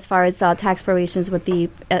put as far as tax prorations with the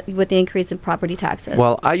increase in property taxes?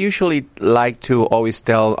 Well, I usually like to always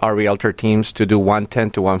tell our realtor teams to do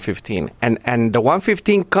 110 to 115. And the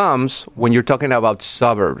 115 comes when you're talking about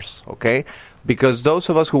suburbs, okay? Because those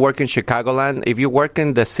of us who work in Chicagoland, if you work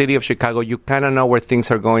in the city of Chicago, you kind of know where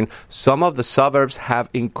things are going. Some of the suburbs have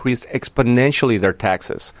increased exponentially their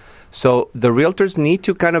taxes. So the realtors need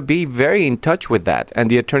to kind of be very in touch with that. And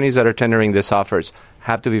the attorneys that are tendering these offers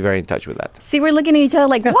have to be very in touch with that. See, we're looking at each other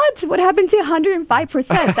like, what? What happened to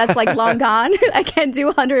 105%? That's like long gone. I can't do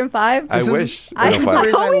 105. I wish. I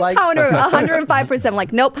always counter 105%. I'm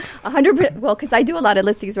like, nope, 100%. Well, because I do a lot of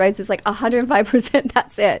listings, right? So it's like 105%.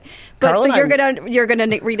 That's it. But Carla, so you're gonna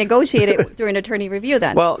renegotiate it through an attorney review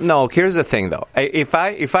then. Well, no. Here's the thing, though. If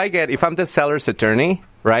I'm the seller's attorney,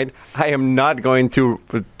 right, I am not going to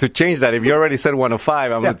change that. If you already said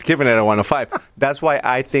 105, I'm giving it a 105. That's why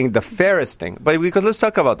I think the fairest thing. But because let's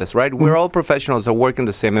talk about this, right? We're all professionals that work in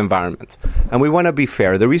the same environment, and we want to be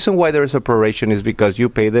fair. The reason why there is a proration is because you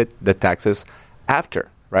pay the taxes after,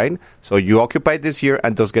 right? So you occupy this year,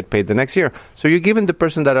 and those get paid the next year. So you're giving the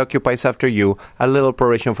person that occupies after you a little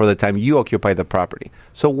proration for the time you occupy the property.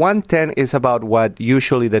 So 110 is about what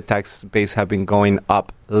usually the tax base have been going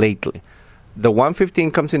up lately. The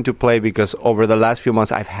 115 comes into play because over the last few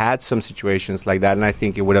months, I've had some situations like that, and I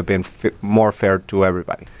think it would have been more fair to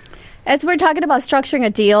everybody. As we're talking about structuring a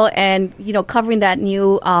deal and, covering that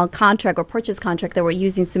new contract or purchase contract that we're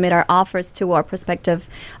using to submit our offers to our prospective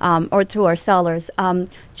or to our sellers,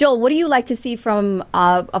 Joel, what do you like to see from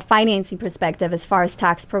a financing perspective as far as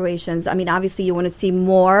tax prorations? I mean, obviously you want to see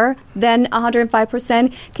more than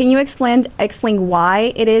 105%. Can you explain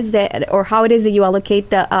why it is that, or how it is that you allocate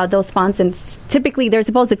those funds? And typically they're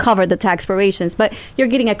supposed to cover the tax prorations, but you're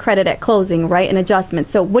getting a credit at closing, right? An adjustment.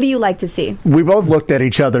 So what do you like to see? We both looked at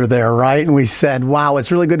each other there, right? And we said, wow,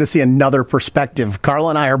 it's really good to see another perspective.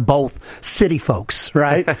 Carla and I are both city folks,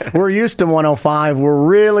 right? We're used to 105. We're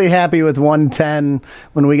really happy with 110.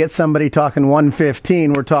 When we get somebody talking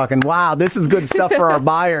 115, we're talking, wow, this is good stuff for our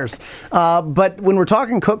buyers. But when we're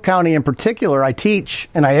talking Cook County in particular, I teach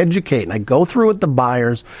and I educate and I go through with the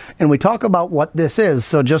buyers and we talk about what this is.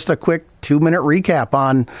 So just a quick 2-minute recap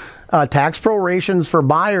on tax prorations for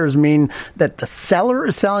buyers mean that the seller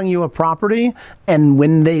is selling you a property, and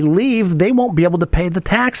when they leave, they won't be able to pay the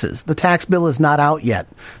taxes. The tax bill is not out yet.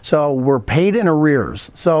 So we're paid in arrears.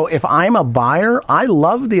 So if I'm a buyer, I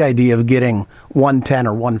love the idea of getting 110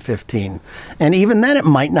 or 115. And even then, it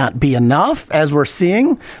might not be enough, as we're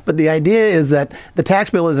seeing. But the idea is that the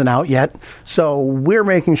tax bill isn't out yet. So we're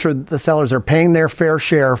making sure that the sellers are paying their fair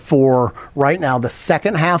share for, right now, the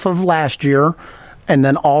second half of last year, and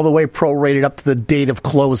then all the way prorated up to the date of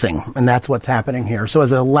closing. And that's what's happening here. So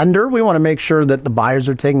as a lender, we want to make sure that the buyers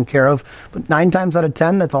are taken care of. But 9 times out of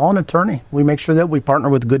 10, that's all an attorney. We make sure that we partner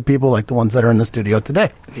with good people like the ones that are in the studio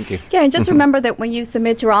today. Thank you. Yeah, and just remember that when you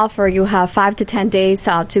submit your offer, you have 5 to 10 days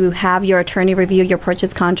to have your attorney review your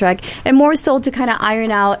purchase contract, and more so to kind of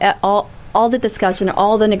iron out all the discussion,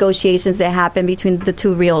 all the negotiations that happen between the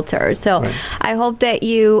two realtors. So right. I hope that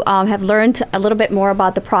you have learned a little bit more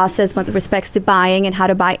about the process with respects to buying and how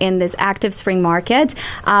to buy in this active spring market.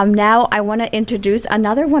 Now I want to introduce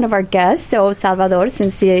another one of our guests. So Salvador,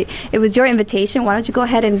 since it was your invitation, why don't you go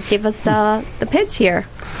ahead and give us the pitch here?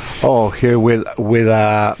 Oh, here with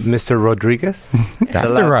Mr. Rodriguez?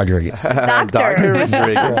 Dr. Rodriguez. Dr.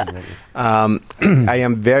 Rodriguez. I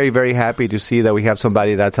am very, very happy to see that we have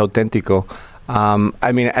somebody that's authentico.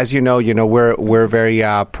 I mean, as you know, we're very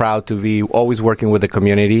proud to be always working with the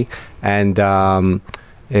community. And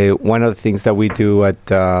one of the things that we do at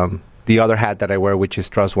the other hat that I wear, which is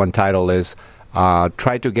Trust One Title, is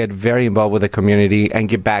try to get very involved with the community and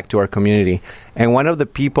give back to our community. And one of the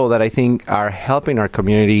people that I think are helping our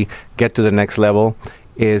community get to the next level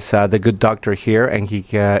is the good doctor here, and he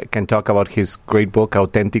can talk about his great book,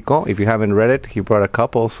 Auténtico. If you haven't read it, he brought a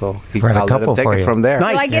couple, so I'll let him take it from there.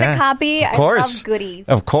 Nice. Do I get a copy? Of course. I love goodies.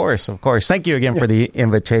 Of course. Thank you again for the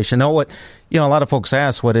invitation. Know what? A lot of folks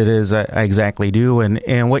ask what it is I exactly do,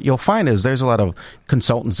 and what you'll find is there's a lot of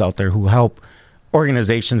consultants out there who help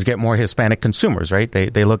organizations get more Hispanic consumers, right?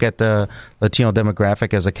 They look at the Latino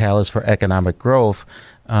demographic as a catalyst for economic growth.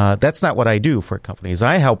 That's not what I do for companies.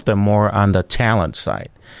 I help them more on the talent side.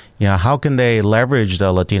 How can they leverage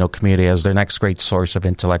the Latino community as their next great source of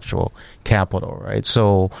intellectual capital, right?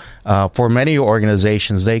 So for many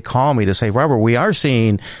organizations, they call me to say, Robert, we are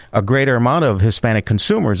seeing a greater amount of Hispanic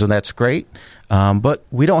consumers, and that's great. But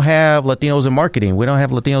we don't have Latinos in marketing. We don't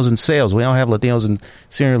have Latinos in sales. We don't have Latinos in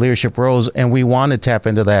senior leadership roles, and we want to tap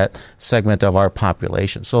into that segment of our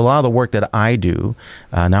population. So a lot of the work that I do,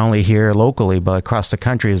 not only here locally, but across the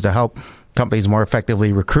country, is to help companies more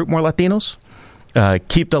effectively recruit more Latinos,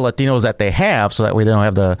 keep the Latinos that they have so that we don't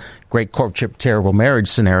have the great courtship, terrible marriage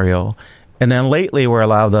scenario. And then lately, where a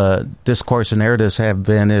lot of the discourse and narratives have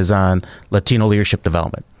been is on Latino leadership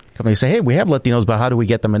development. Companies say, hey, we have Latinos, but how do we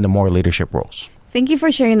get them into more leadership roles? Thank you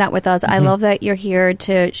for sharing that with us. I love that you're here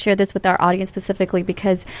to share this with our audience specifically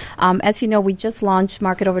because, as you know, we just launched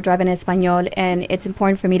Market Overdrive in Espanol, and it's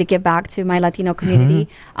important for me to give back to my Latino community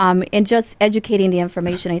and just educating the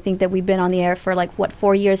information. I think that we've been on the air for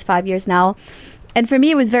 5 years now. And for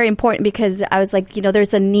me, it was very important because I was like,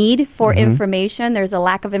 there's a need for information. There's a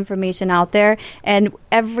lack of information out there. And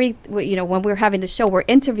when we're having the show, we're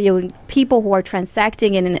interviewing people who are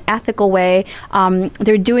transacting in an ethical way.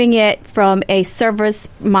 They're doing it from a service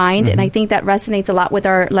mind. And I think that resonates a lot with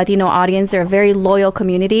our Latino audience. They're a very loyal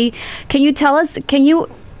community. Can you tell us,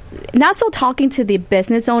 not so talking to the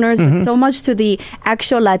business owners, but so much to the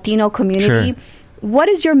actual Latino community, Sure. What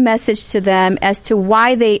is your message to them as to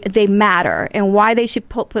why they matter and why they should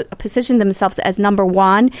position themselves as number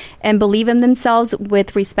one and believe in themselves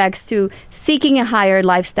with respects to seeking a higher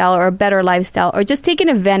lifestyle or a better lifestyle or just taking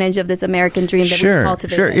advantage of this American dream that we've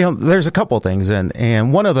cultivated? Sure. There's a couple of things,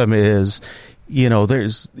 and one of them is,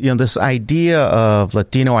 there's, this idea of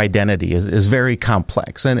Latino identity is very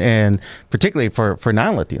complex, and particularly for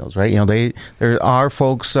non-Latinos, right? There are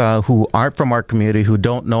folks who aren't from our community who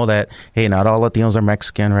don't know that, hey, not all Latinos are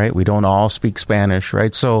Mexican, right? We don't all speak Spanish,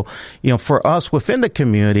 right? So, for us within the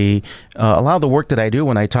community, a lot of the work that I do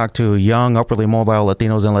when I talk to young, upwardly mobile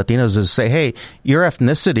Latinos and Latinas is say, hey, your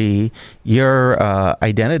ethnicity, your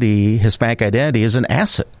identity, Hispanic identity is an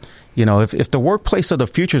asset. If the workplace of the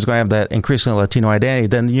future is going to have that increasingly Latino identity,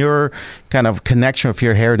 then your kind of connection with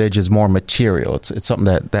your heritage is more material. It's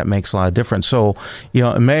something that makes a lot of difference. So,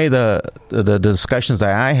 many of the discussions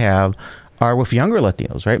that I have are with younger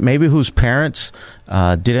Latinos, right? Maybe whose parents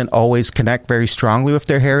didn't always connect very strongly with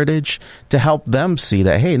their heritage, to help them see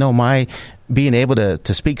that, hey, no, my being able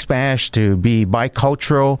to speak Spanish, to be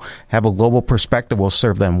bicultural, have a global perspective will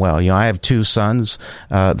serve them well. I have two sons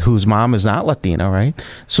whose mom is not Latina, right?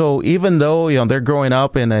 So even though, they're growing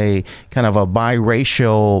up in a kind of a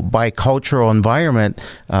biracial, bicultural environment,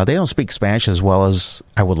 they don't speak Spanish as well as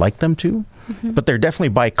I would like them to. But they're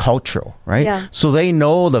definitely bicultural, right? Yeah. So they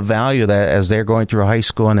know the value that as they're going through high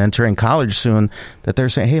school and entering college soon, that they're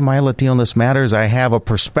saying, hey, my Latinoness matters. I have a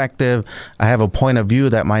perspective. I have a point of view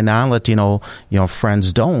that my non-Latino,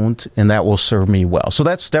 friends don't, and that will serve me well. So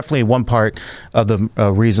that's definitely one part of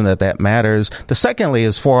the reason that matters. The secondly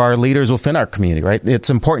is for our leaders within our community, right? It's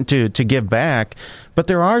important to give back, but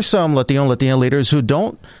there are some Latino leaders who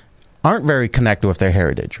aren't very connected with their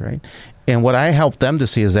heritage, right? And what I help them to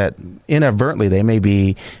see is that inadvertently they may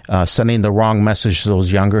be sending the wrong message to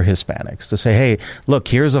those younger Hispanics to say, hey, look,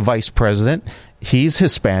 here's a vice president. He's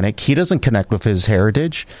Hispanic. He doesn't connect with his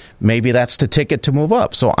heritage. Maybe that's the ticket to move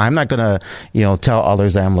up. So I'm not going to, tell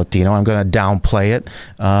others that I'm Latino. I'm going to downplay it.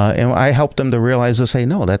 And I help them to realize to say,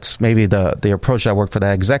 no, that's maybe the approach that worked for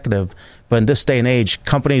that executive. But in this day and age,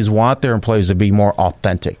 companies want their employees to be more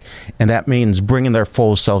authentic. And that means bringing their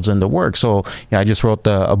full selves into work. So I just wrote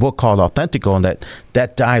a book called Auténtico, and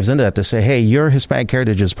that dives into that to say, hey, your Hispanic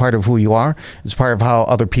heritage is part of who you are. It's part of how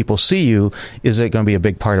other people see you. Is it going to be a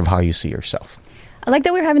big part of how you see yourself? I like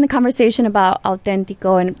that we're having the conversation about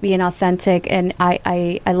Auténtico and being authentic. And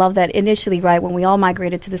I love that initially, right, when we all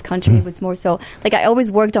migrated to this country, it was more so, I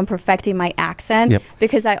always worked on perfecting my accent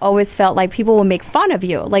because I always felt like people would make fun of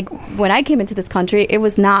you. Like, when I came into this country, it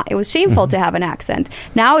was shameful to have an accent.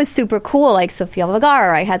 Now it's super cool, like Sofia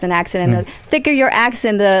Vergara, right, has an accent. And the thicker your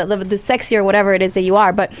accent, the sexier, whatever it is that you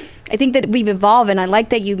are. But I think that we've evolved, and I like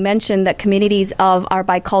that you mentioned that communities of our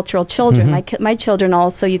bicultural children. My children are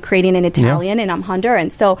also Ukrainian and Italian, and I'm Honduran.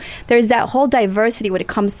 So there's that whole diversity when it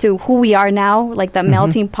comes to who we are now, like the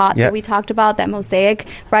melting pot that we talked about, that mosaic,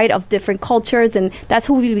 right, of different cultures, and that's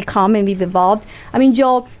who we become, and we've evolved. I mean,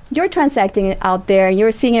 Joel, you're transacting it out there, and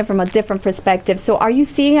you're seeing it from a different perspective. So are you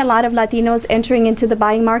seeing a lot of Latinos entering into the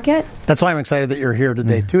buying market? That's why I'm excited that you're here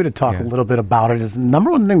today, too, to talk a little bit about it. Is the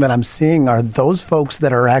number one thing that I'm seeing are those folks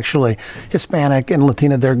that are actually Hispanic and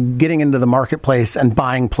Latina. They're getting into the marketplace and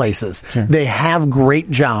buying places. Sure. They have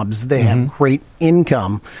great jobs. They have great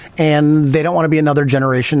income, and they don't want to be another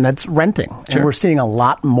generation that's renting. Sure. And we're seeing a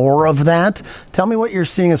lot more of that. Tell me what you're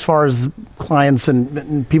seeing as far as clients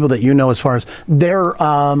and people that you know as far as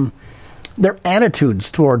their attitudes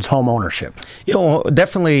towards home ownership.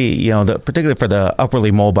 Definitely, particularly for the upwardly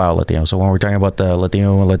mobile Latino. So when we're talking about the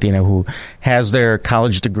Latino and Latina who has their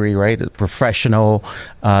college degree, right, professional,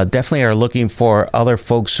 definitely are looking for other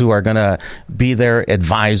folks who are going to be their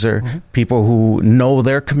advisor, people who know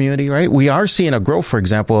their community, right? We are seeing a growth, for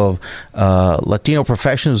example, of Latino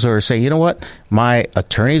professionals who are saying, you know what, my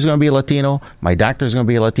attorney is going to be Latino, my doctor is going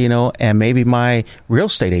to be Latino, and maybe my real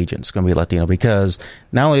estate agent is going to be Latino, because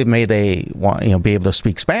not only may they want, be able to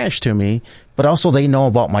speak Spanish to me, but also they know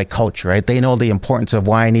about my culture, right? They know the importance of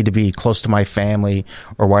why I need to be close to my family,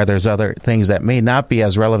 or why there's other things that may not be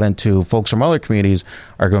as relevant to folks from other communities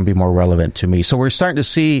are going to be more relevant to me. So we're starting to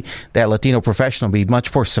see that Latino professional be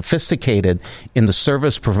much more sophisticated in the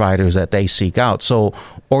service providers that they seek out. So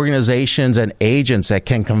organizations and agents that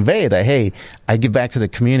can convey that, hey, I give back to the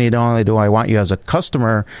community. Not only do I want you as a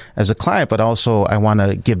customer, as a client, but also I want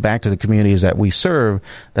to give back to the communities that we serve.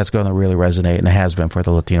 That's going to really resonate, and it has been for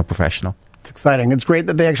the Latino professional. It's exciting. It's great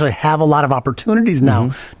that they actually have a lot of opportunities now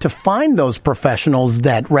to find those professionals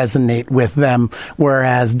that resonate with them,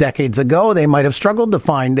 whereas decades ago they might have struggled to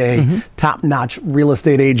find a top-notch real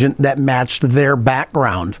estate agent that matched their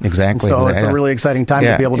background. Exactly. So it's a really exciting time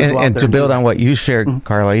to be able to go out and there. to build on what you shared,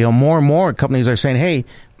 Carla, more and more companies are saying, hey,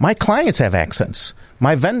 my clients have accents.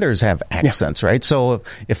 My vendors have accents, right? So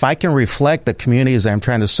if I can reflect the communities I'm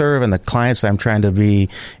trying to serve and the clients I'm trying to be,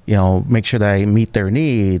 make sure that I meet their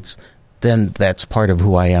needs, then that's part of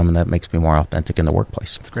who I am, and that makes me more authentic in the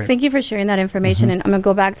workplace. That's great. Thank you for sharing that information. And I'm going to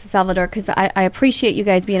go back to Salvador, because I appreciate you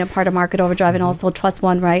guys being a part of Market Overdrive and also Trust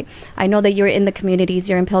One, right? I know that you're in the communities.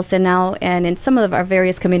 You're in Pilsen now and in some of our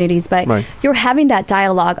various communities, but you're having that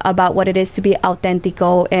dialogue about what it is to be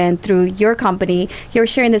authentico, and through your company, you're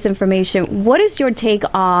sharing this information. What is your take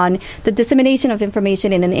on the dissemination of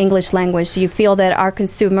information in an English language? Do you feel that our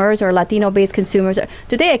consumers or Latino-based consumers,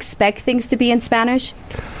 do they expect things to be in Spanish?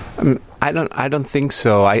 I don't think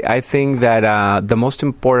so. I think that the most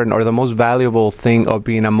important or the most valuable thing of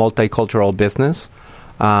being a multicultural business,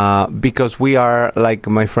 because we are, like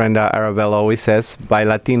my friend Arabella always says, by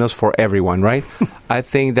Latinos for everyone, right? I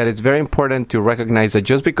think that it's very important to recognize that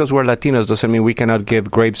just because we're Latinos doesn't mean we cannot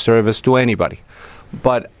give great service to anybody.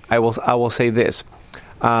 But I will say this.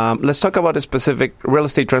 Let's talk about a specific real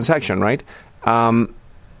estate transaction, right?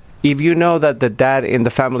 If you know that the dad in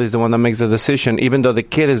the family is the one that makes the decision, even though the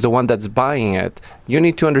kid is the one that's buying it, you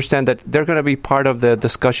need to understand that they're going to be part of the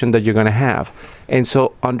discussion that you're going to have. And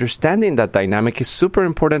so understanding that dynamic is super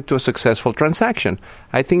important to a successful transaction.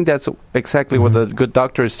 I think that's exactly what the good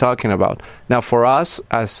doctor is talking about. Now, for us,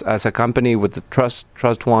 as a company with the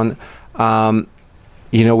Trust One,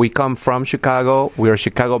 we come from Chicago. We're a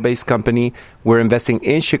Chicago-based company. We're investing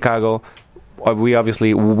in Chicago.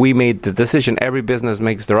 We made the decision. Every business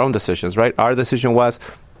makes their own decisions, right? Our decision was,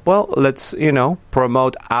 well, let's,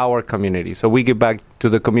 promote our community. So we give back to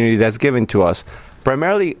the community that's given to us.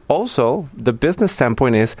 Primarily, also, the business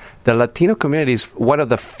standpoint is the Latino community is one of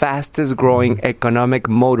the fastest growing economic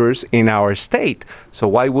motors in our state. So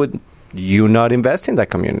why would you not invest in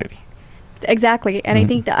that community? Exactly. And I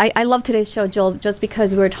think that I love today's show, Joel, just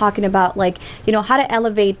because we're talking about, how to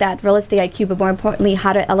elevate that real estate IQ, but more importantly,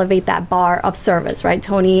 how to elevate that bar of service, right?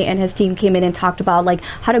 Tony and his team came in and talked about,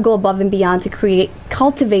 how to go above and beyond to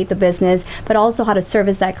cultivate the business, but also how to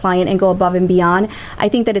service that client and go above and beyond. I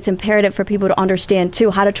think that it's imperative for people to understand, too,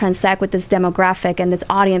 how to transact with this demographic and this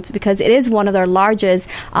audience, because it is one of their largest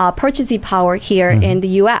purchasing power here in the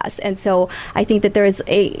U.S. And so I think that there is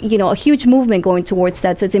a huge movement going towards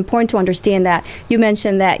that. So it's important to understand understand that. You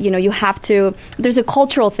mentioned that, you have to, there's a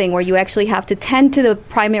cultural thing where you actually have to tend to the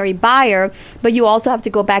primary buyer, but you also have to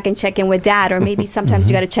go back and check in with dad, or maybe sometimes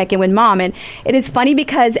you got to check in with mom. And it is funny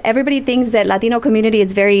because everybody thinks that Latino community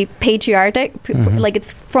is very patriarchal, like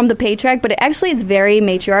it's from the patriarch, but it actually is very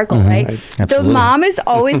matriarchal, right? Absolutely. The mom is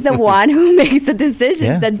always the one who makes the decisions.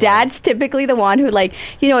 Yeah. The dad's typically the one who, is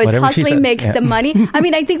Whatever she hustling, says. makes Yeah. the money. I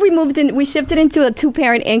mean, I think we shifted into a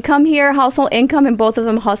 2-parent income here, household income, and both of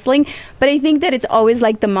them hustling. But I think that it's always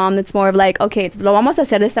like the mom that's more of like, okay, lo vamos a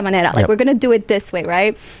hacer de esta manera. Like, we're going to do it this way,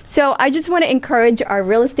 right? So I just want to encourage our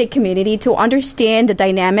real estate community to understand the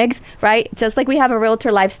dynamics, right? Just like we have a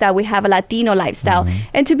realtor lifestyle, we have a Latino lifestyle.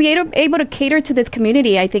 And to be able to cater to this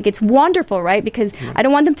community, I think it's wonderful, right? Because I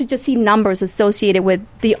don't want them to just see numbers associated with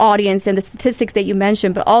the audience and the statistics that you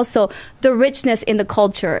mentioned, but also the richness in the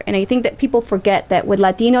culture. And I think that people forget that with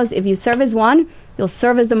Latinos, if you service one, you'll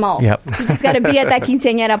service them all. Yep. You just got to be at that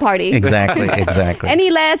quinceañera party. Exactly.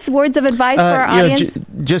 Any last words of advice for our audience?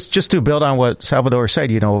 Just to build on what Salvador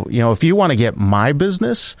said, if you want to get my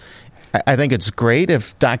business, I think it's great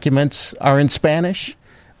if documents are in Spanish.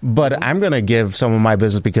 But I'm going to give some of my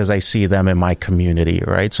business because I see them in my community,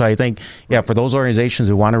 right? So I think, for those organizations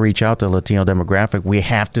who want to reach out to the Latino demographic, we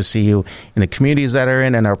have to see you in the communities that are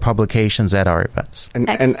in and our publications at our events. And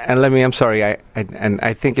let me, I'm sorry, I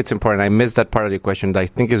think it's important. I missed that part of the question that I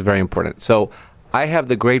think is very important. So I have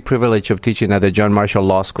the great privilege of teaching at the John Marshall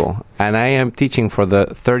Law School, and I am teaching for the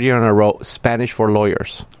third year in a row Spanish for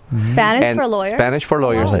lawyers. Spanish for lawyers? Spanish for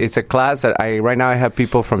lawyers. It's a class that right now I have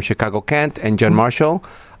people from Chicago Kent and John Marshall.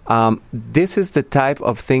 This is the type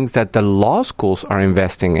of things that the law schools are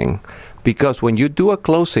investing in, because when you do a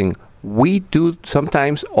closing, we do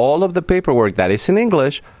sometimes all of the paperwork that is in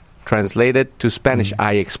English translated to Spanish.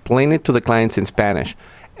 I explain it to the clients in Spanish.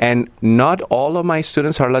 And not all of my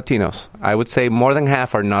students are Latinos. I would say more than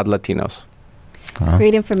half are not Latinos.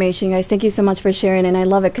 Great information, guys. Thank you so much for sharing, and I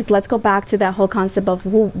love it, because let's go back to that whole concept of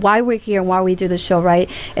why we're here and why we do the show, right?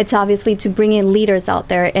 It's obviously to bring in leaders out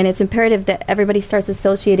there, and it's imperative that everybody starts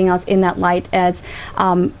associating us in that light as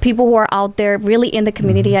people who are out there really in the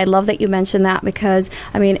community. I love that you mentioned that, because,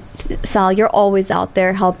 I mean, Sal, you're always out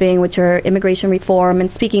there helping with your immigration reform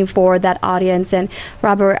and speaking for that audience. And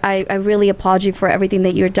Robert, I really applaud you for everything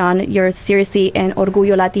that you've done. You're seriously an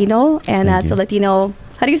Orgullo Latino, and as a Latino,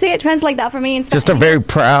 how do you say it? Translate that for me. In just a very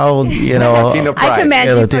proud, Latino pride. I commend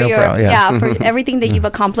you for Latino pride, for everything that you've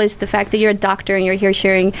accomplished. The fact that you're a doctor and you're here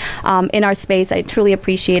sharing in our space, I truly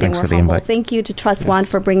appreciate it. Thanks and we're for the humble. invite. Thank you to Trust One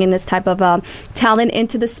for bringing this type of talent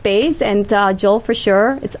into the space, and Joel, for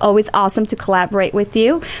sure. It's always awesome to collaborate with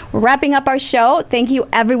you. We're wrapping up our show. Thank you,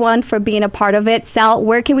 everyone, for being a part of it. Sal,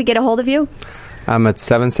 where can we get a hold of you? I'm at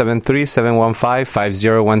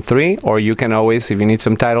 773-715-5013, or you can always, if you need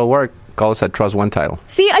some title work, call us at Trust One Title.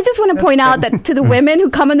 See, I just want to point out that to the women who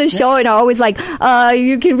come on the show and are always like,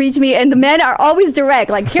 you can reach me, and the men are always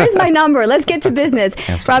direct. Like, here's my number. Let's get to business.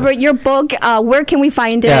 Absolutely. Robert, your book, where can we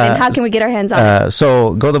find it, and how can we get our hands on it?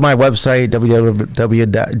 So go to my website,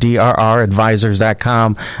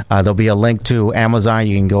 www.drradvisors.com. There'll be a link to Amazon.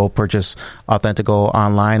 You can go purchase Authentico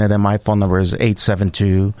online, and then my phone number is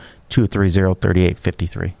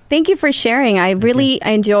 872-230-3853. Thank you for sharing. I really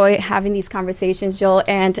enjoy having these conversations, Joel,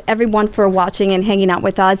 and everyone for watching and hanging out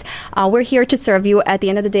with us. We're here to serve you. At the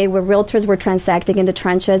end of the day, we're realtors. We're transacting in the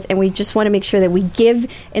trenches, and we just want to make sure that we give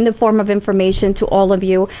in the form of information to all of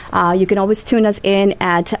you. You can always tune us in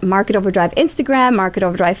at Market Overdrive Instagram, Market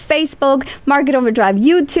Overdrive Facebook, Market Overdrive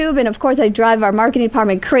YouTube, and of course, I drive our marketing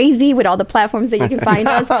department crazy with all the platforms that you can find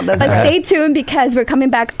us. But stay tuned, because we're coming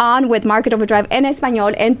back on with Market Overdrive en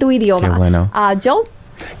español, en tu idioma. Qué bueno. Joel?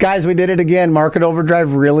 Guys, we did it again. Market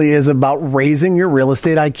Overdrive really is about raising your real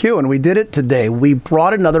estate IQ, and we did it today. We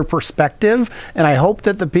brought another perspective, and I hope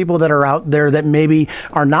that the people that are out there that maybe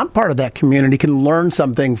are not part of that community can learn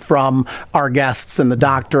something from our guests and the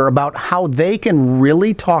doctor about how they can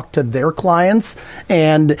really talk to their clients.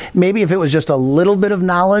 And maybe if it was just a little bit of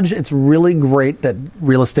knowledge, it's really great that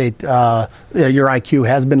real estate, your IQ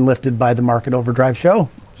has been lifted by the Market Overdrive show.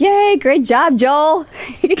 Yay, great job, Joel.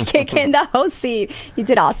 Kicking the host seat. You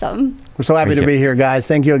did awesome. We're so happy to be here, guys.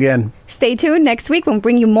 Thank you again. Stay tuned next week. We'll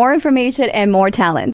bring you more information and more talent.